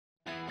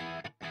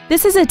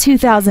This is a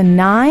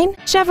 2009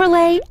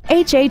 Chevrolet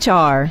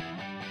HHR.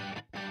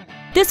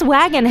 This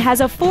wagon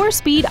has a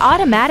 4-speed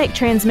automatic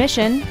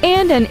transmission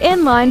and an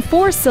inline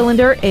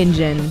 4-cylinder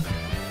engine.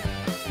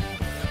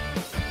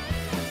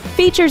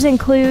 Features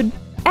include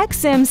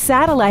XM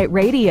satellite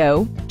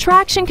radio,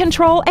 traction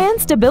control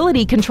and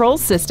stability control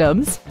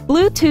systems,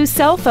 Bluetooth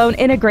cell phone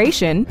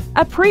integration,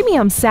 a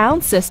premium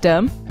sound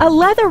system, a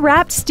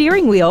leather-wrapped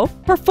steering wheel,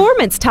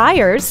 performance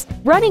tires,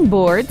 running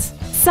boards,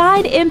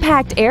 side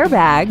impact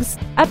airbags,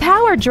 a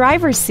power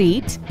driver's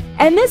seat,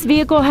 and this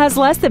vehicle has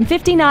less than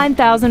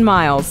 59,000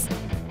 miles.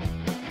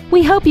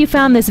 We hope you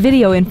found this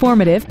video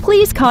informative.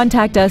 Please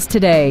contact us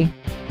today.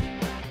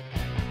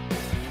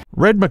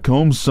 Red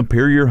McCombs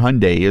Superior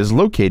Hyundai is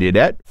located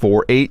at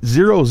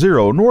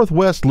 4800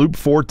 Northwest Loop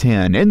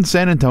 410 in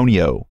San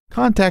Antonio.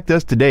 Contact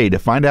us today to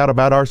find out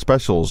about our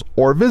specials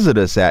or visit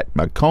us at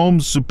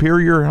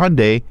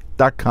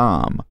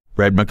McCombsSuperiorHyundai.com.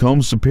 Red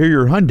McCombs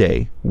Superior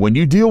Hyundai. When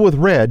you deal with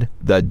red,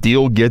 the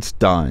deal gets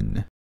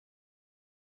done.